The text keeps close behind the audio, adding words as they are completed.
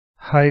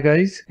Hi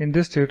guys, in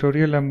this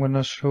tutorial I'm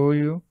gonna show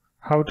you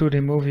how to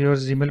remove your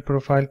Gmail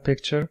profile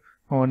picture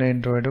on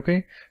Android.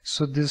 Okay,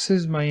 so this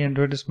is my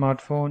Android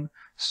smartphone,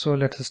 so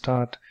let's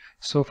start.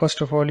 So first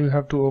of all you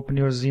have to open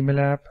your Gmail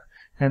app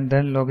and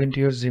then log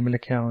into your Gmail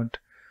account.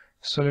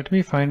 So let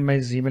me find my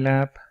Gmail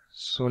app.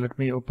 So let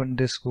me open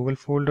this Google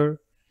folder,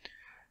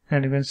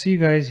 and you can see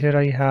guys, here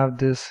I have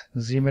this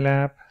Gmail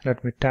app.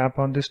 Let me tap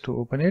on this to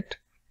open it.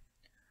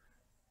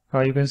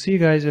 You can see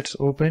guys, it's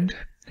opened,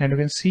 and you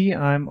can see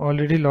I'm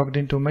already logged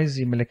into my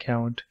Gmail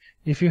account.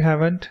 If you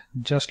haven't,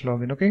 just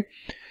log in. Okay,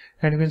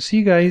 and you can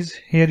see guys,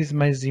 here is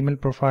my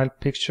Gmail profile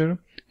picture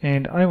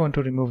and I want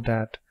to remove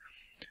that.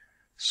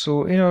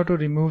 So in order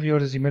to remove your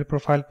Gmail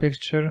profile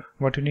picture,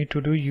 what you need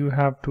to do, you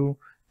have to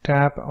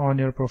tap on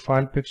your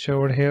profile picture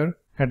over here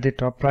at the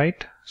top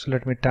right. So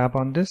let me tap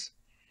on this,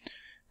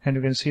 and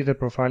you can see the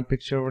profile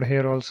picture over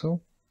here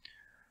also.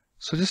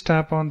 So just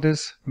tap on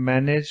this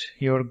manage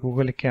your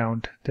Google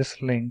account,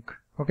 this link.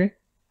 Okay,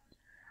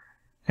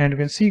 and you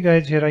can see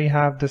guys, here I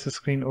have this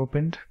screen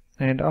opened,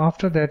 and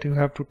after that you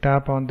have to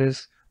tap on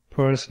this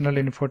personal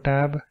info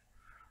tab.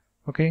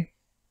 Okay,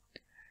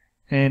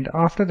 and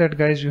after that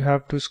guys, you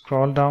have to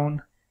scroll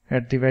down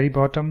at the very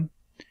bottom,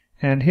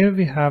 and here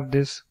we have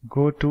this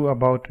go to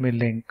about me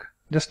link.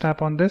 Just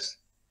tap on this,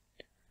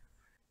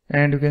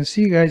 and you can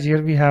see guys,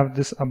 here we have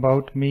this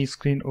about me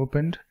screen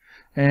opened,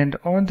 and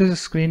on this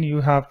screen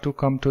you have to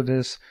come to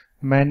this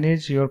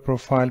manage your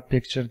profile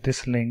picture,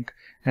 this link,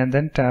 and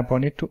then tap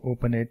on it to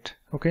open it.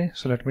 Okay,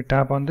 so let me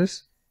tap on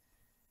this,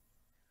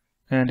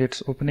 and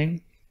it's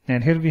opening,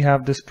 and here we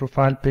have this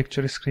profile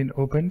picture screen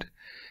opened,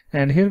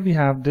 and here we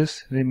have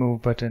this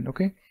remove button.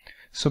 Okay,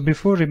 so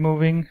before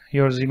removing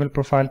your Gmail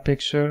profile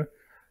picture,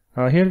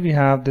 here we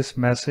have this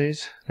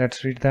message.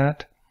 Let's read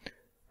that.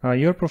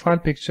 Your profile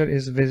picture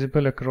is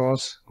visible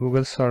across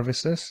Google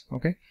services.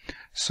 Okay,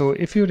 so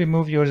if you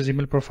remove your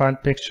Gmail profile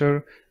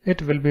picture,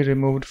 it will be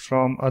removed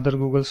from other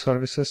Google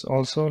services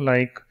also,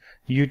 like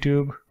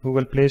YouTube,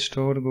 Google Play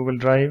Store, Google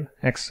Drive,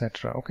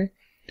 etc. Okay,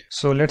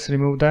 so let's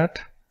remove that.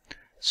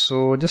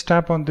 So just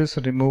tap on this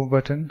remove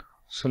button.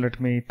 So let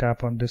me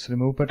tap on this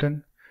remove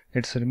button.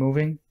 It's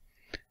removing,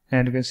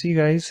 and you can see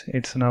guys,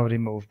 it's now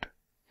removed.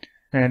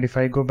 And if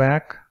I go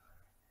back,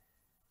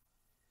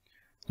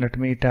 let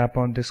me tap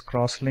on this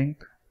cross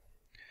link,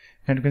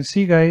 and you can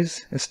see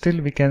guys,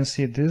 still we can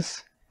see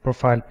this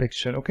profile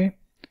picture. Okay,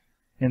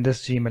 in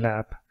this Gmail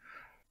app.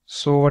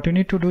 So what you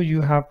need to do,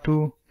 you have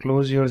to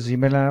close your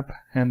Gmail app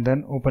and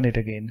then open it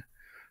again.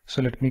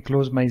 So let me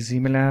close my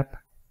Gmail app.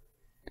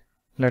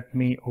 Let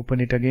me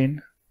open it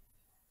again,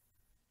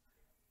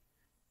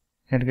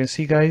 and you can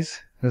see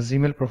guys, the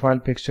Gmail profile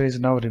picture is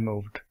now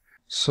removed.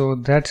 So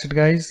that's it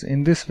guys.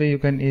 In this way you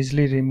can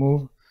easily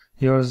remove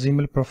your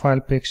Gmail profile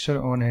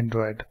picture on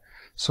Android.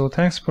 So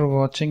thanks for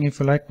watching. If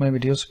you like my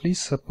videos, please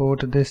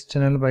support this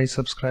channel by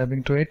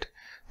subscribing to it.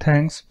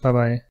 Thanks. Bye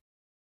bye.